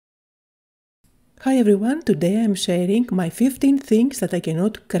Hi everyone, today I am sharing my 15 things that I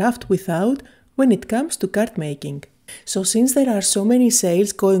cannot craft without when it comes to card making. So since there are so many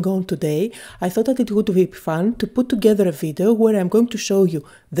sales going on today, I thought that it would be fun to put together a video where I'm going to show you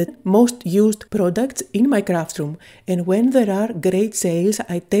the most used products in my craft room. And when there are great sales,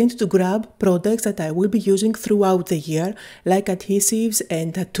 I tend to grab products that I will be using throughout the year, like adhesives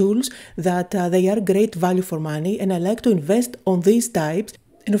and tools that they are great value for money, and I like to invest on these types.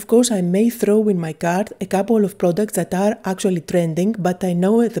 And of course I may throw in my cart a couple of products that are actually trending, but I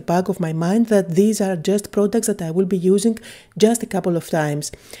know at the back of my mind that these are just products that I will be using just a couple of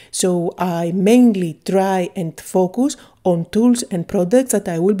times. So I mainly try and focus on tools and products that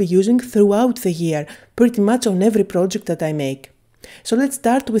I will be using throughout the year, pretty much on every project that I make. So let's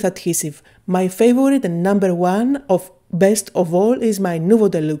start with adhesive. My favorite and number one of best of all is my Nuvo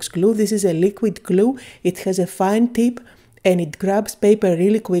deluxe glue. This is a liquid glue. It has a fine tip and it grabs paper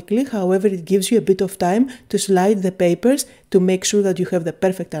really quickly. However, it gives you a bit of time to slide the papers to make sure that you have the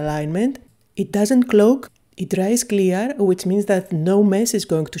perfect alignment. It doesn't clog, it dries clear, which means that no mess is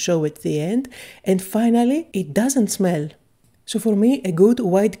going to show at the end. And finally, it doesn't smell. So for me, a good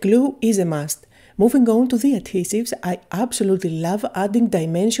white glue is a must. Moving on to the adhesives, I absolutely love adding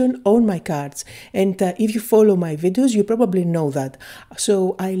dimension on my cards, and if you follow my videos you probably know that.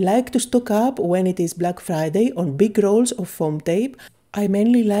 So I like to stock up when it is Black Friday on big rolls of foam tape. I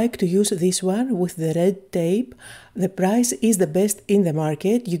mainly like to use this one with the red tape. The price is the best in the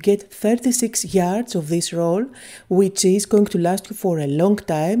market. You get 36 yards of this roll, which is going to last you for a long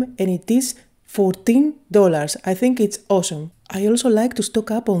time, and it is $14. I think it's awesome. I also like to stock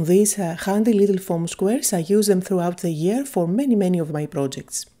up on these handy little foam squares. I use them throughout the year for many of my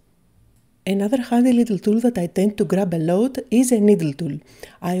projects. Another handy little tool that I tend to grab a lot is a needle tool.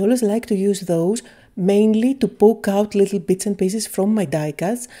 I always like to use those mainly to poke out little bits and pieces from my die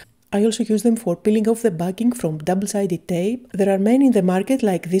cuts. I also use them for peeling off the backing from double-sided tape. There are many in the market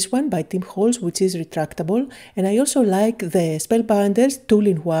like this one by Holtz, which is retractable, and I also like the Spellbinders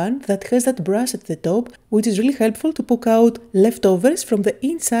tool-in-one that has that brush at the top, which is really helpful to poke out leftovers from the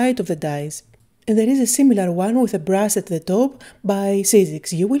inside of the dies. And there is a similar one with a brush at the top by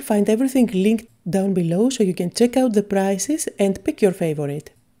Sizzix. You will find everything linked down below so you can check out the prices and pick your favorite.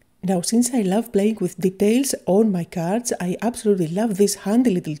 Now, since I love playing with details on my cards, I absolutely love this handy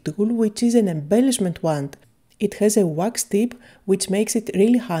little tool, which is an embellishment wand. It has a wax tip, which makes it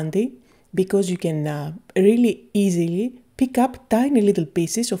really handy because you can really easily pick up tiny little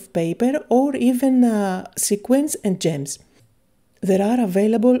pieces of paper or even sequins and gems. There are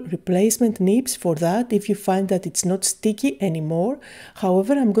available replacement nibs for that if you find that it's not sticky anymore.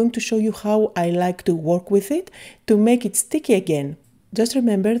 However, I'm going to show you how I like to work with it to make it sticky again. Just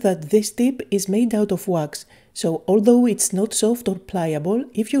remember that this tip is made out of wax, so although it's not soft or pliable,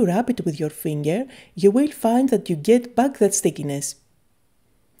 if you rub it with your finger, you will find that you get back that stickiness.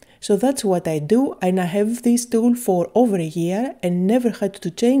 So that's what I do, and I have this tool for over a year and never had to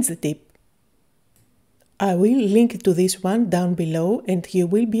change the tip. I will link to this one down below, and you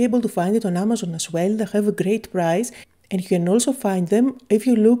will be able to find it on Amazon as well. They have a great price, and you can also find them if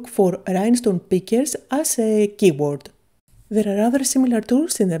you look for rhinestone pickers as a keyword. There are other similar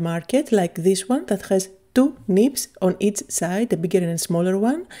tools in the market like this one that has two nibs on each side, a bigger and a smaller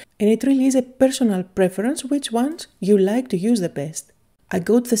one, and it really is a personal preference which ones you like to use the best. I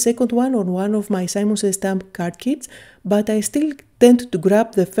got the second one on one of my Simon Says Stamp card kits, but I still tend to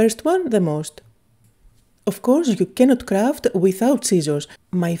grab the first one the most. Of course, you cannot craft without scissors.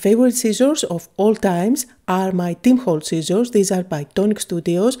 My favorite scissors of all times are my Holtz scissors. These are by Tonic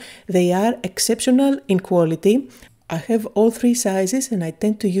Studios. They are exceptional in quality. I have all three sizes and I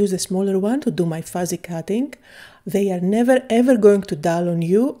tend to use the smaller one to do my fuzzy cutting. They are never ever going to dull on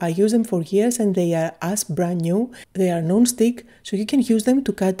you. I use them for years and they are as brand new. They are non-stick, so you can use them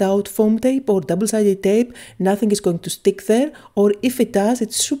to cut out foam tape or double-sided tape. Nothing is going to stick there, or if it does,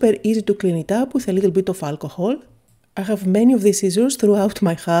 it's super easy to clean it up with a little bit of alcohol. I have many of these scissors throughout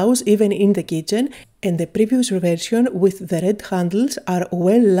my house, even in the kitchen, and the previous version with the red handles are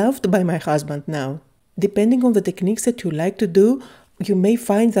well loved by my husband now. Depending on the techniques that you like to do, you may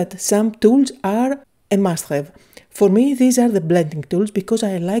find that some tools are a must-have. For me, these are the blending tools because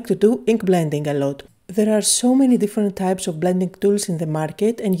I like to do ink blending a lot. There are so many different types of blending tools in the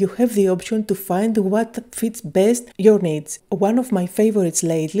market and you have the option to find what fits best your needs. One of my favorites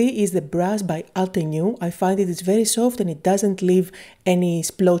lately is the brush by Altenew. I find it is very soft and it doesn't leave any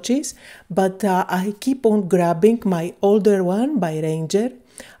splotches, but I keep on grabbing my older one by Ranger,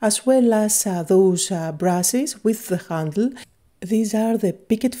 as well as those brushes with the handle. These are the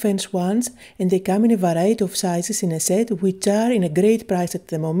picket fence ones, and they come in a variety of sizes in a set, which are in a great price at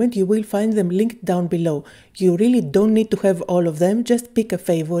the moment. You will find them linked down below. You really don't need to have all of them, just pick a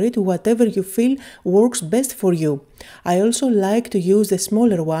favorite, whatever you feel works best for you. I also like to use the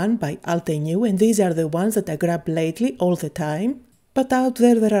smaller one by Altenew, and these are the ones that I grab lately all the time. But out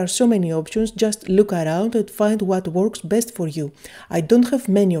there are so many options, just look around and find what works best for you. I don't have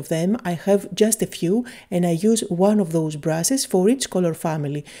many of them, I have just a few, and I use one of those brushes for each color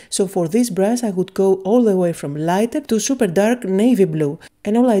family. So for this brush I would go all the way from lighter to super dark navy blue.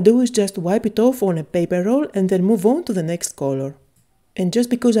 And all I do is just wipe it off on a paper roll and then move on to the next color. And just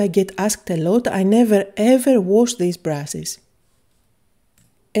because I get asked a lot, I never ever wash these brushes.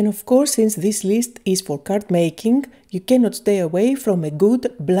 And of course, since this list is for card making, you cannot stay away from a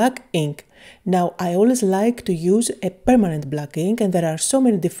good black ink. Now, I always like to use a permanent black ink, and there are so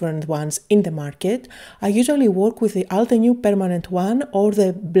many different ones in the market. I usually work with the Altenew permanent one or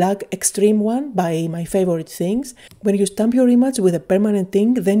the black extreme one by my favorite things. When you stamp your image with a permanent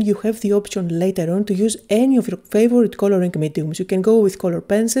ink, then you have the option later on to use any of your favorite coloring mediums. You can go with color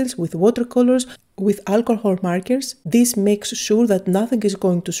pencils, with watercolors, with alcohol markers. This makes sure that nothing is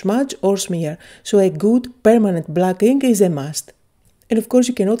going to smudge or smear, so a good permanent black ink is a must. And of course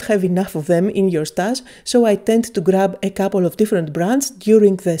you cannot have enough of them in your stash, so I tend to grab a couple of different brands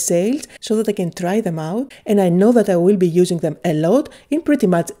during the sales so that I can try them out, and I know that I will be using them a lot in pretty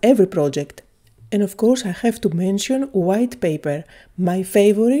much every project. And of course I have to mention white paper. My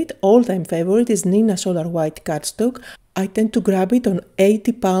favorite, all-time favorite, is Neenah Solar White cardstock. I tend to grab it on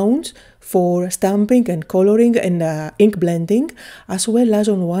 80 pounds for stamping and coloring and ink blending, as well as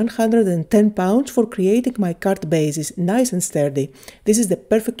on 110 pounds for creating my card bases, nice and sturdy. This is the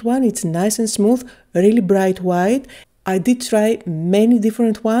perfect one, it's nice and smooth, really bright white. I did try many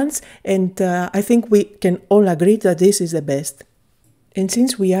different ones, and I think we can all agree that this is the best. And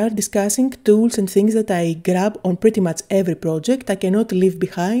since we are discussing tools and things that I grab on pretty much every project, I cannot leave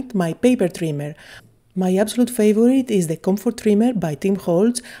behind my paper trimmer. My absolute favorite is the Comfort Trimmer by Team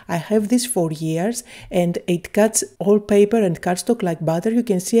Holtz. I have this for years and it cuts all paper and cardstock like butter. You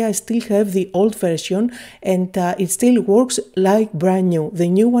can see I still have the old version and it still works like brand new. The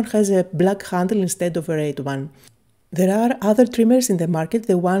new one has a black handle instead of a red one. There are other trimmers in the market,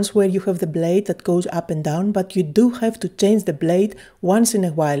 the ones where you have the blade that goes up and down, but you do have to change the blade once in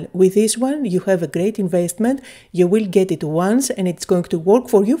a while. With this one, you have a great investment. You will get it once and it's going to work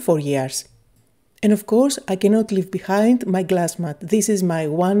for you for years. And of course, I cannot leave behind my glass mat. This is my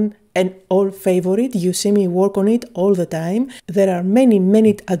one and all favorite. You see me work on it all the time. There are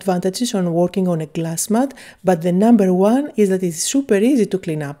many advantages on working on a glass mat, but the number one is that it's super easy to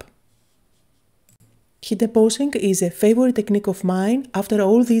clean up. Heat embossing is a favorite technique of mine. After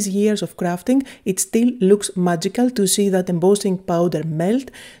all these years of crafting, it still looks magical to see that embossing powder melt.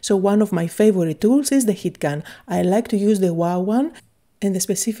 So one of my favorite tools is the heat gun. I like to use the WOW one. And the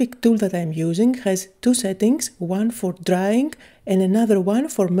specific tool that I'm using has two settings, one for drying and another one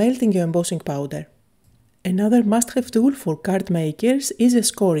for melting your embossing powder. Another must-have tool for card makers is a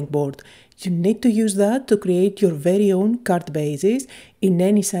scoring board. You need to use that to create your very own card bases in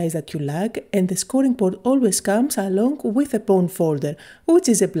any size that you like, and the scoring board always comes along with a bone folder, which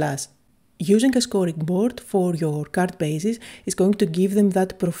is a plus. Using a scoring board for your card bases is going to give them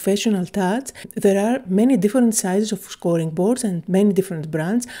that professional touch. There are many different sizes of scoring boards and many different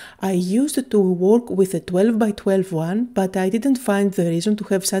brands. I used to work with a 12 by 12 one, but I didn't find the reason to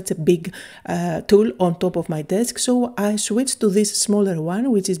have such a big tool on top of my desk, so I switched to this smaller one,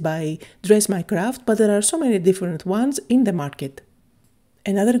 which is by Dress My Craft, but there are so many different ones in the market.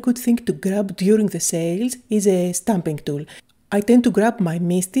 Another good thing to grab during the sales is a stamping tool. I tend to grab my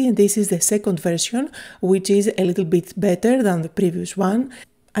MISTI, and this is the second version, which is a little bit better than the previous one.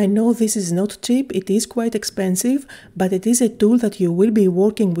 I know this is not cheap, it is quite expensive, but it is a tool that you will be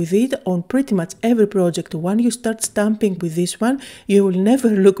working with it on pretty much every project. When you start stamping with this one, you will never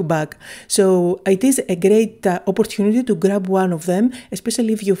look back. So it is a great opportunity to grab one of them,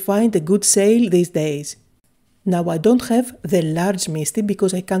 especially if you find a good sale these days. Now I don't have the large MISTI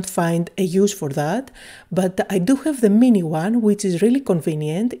because I can't find a use for that, but I do have the mini one, which is really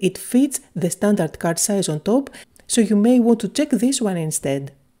convenient. It fits the standard card size on top, so you may want to check this one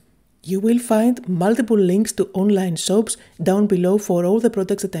instead. You will find multiple links to online shops down below for all the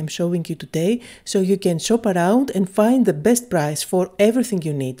products that I'm showing you today, so you can shop around and find the best price for everything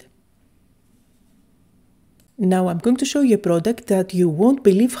you need. Now I'm going to show you a product that you won't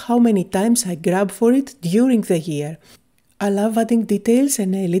believe how many times I grab for it during the year. I love adding details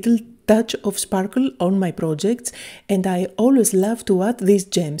and a little touch of sparkle on my projects, and I always love to add these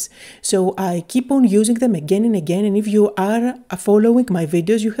gems. So I keep on using them again and again, and if you are following my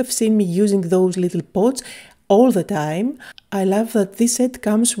videos, you have seen me using those little pots all the time. I love that this set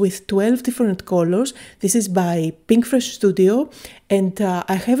comes with 12 different colors. This is by Pinkfresh Studio, and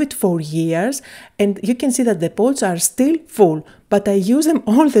I have it for years, and you can see that the pots are still full, but I use them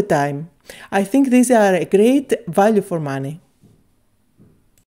all the time. I think these are a great value for money.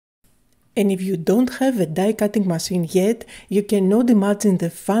 And if you don't have a die cutting machine yet, you cannot imagine the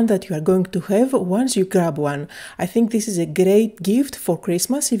fun that you are going to have once you grab one. I think this is a great gift for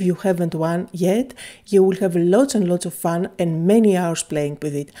Christmas. If you haven't one yet, you will have lots and lots of fun and many hours playing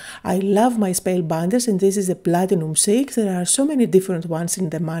with it. I love my Spellbinders, and this is a Platinum 6. There are so many different ones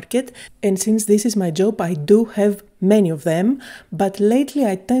in the market, and since this is my job, I do have many of them, but lately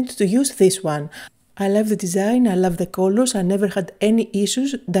I tend to use this one. I love the design, I love the colors, I never had any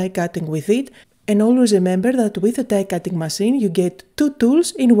issues die cutting with it. And always remember that with a die cutting machine you get two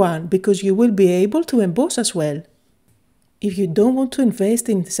tools in one, because you will be able to emboss as well. If you don't want to invest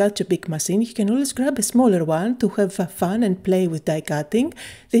in such a big machine, you can always grab a smaller one to have fun and play with die cutting.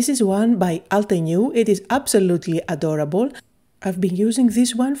 This is one by Altenew. It is absolutely adorable. I've been using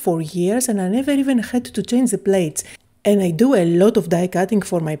this one for years and I never even had to change the plates. And I do a lot of die cutting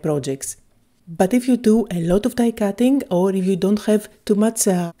for my projects. But if you do a lot of die cutting, or if you don't have too much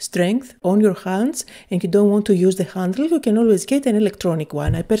strength on your hands and you don't want to use the handle, you can always get an electronic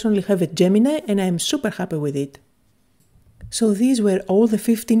one. I personally have a Gemini and I'm super happy with it. So these were all the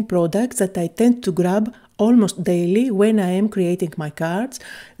 15 products that I tend to grab almost daily when I am creating my cards.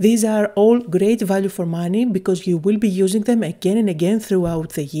 These are all great value for money because you will be using them again and again throughout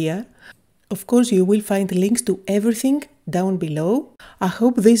the year. Of course, you will find links to everything down below. I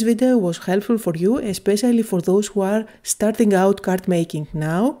hope this video was helpful for you, especially for those who are starting out card making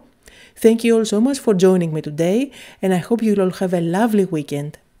now. Thank you all so much for joining me today, and I hope you'll all have a lovely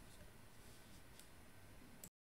weekend.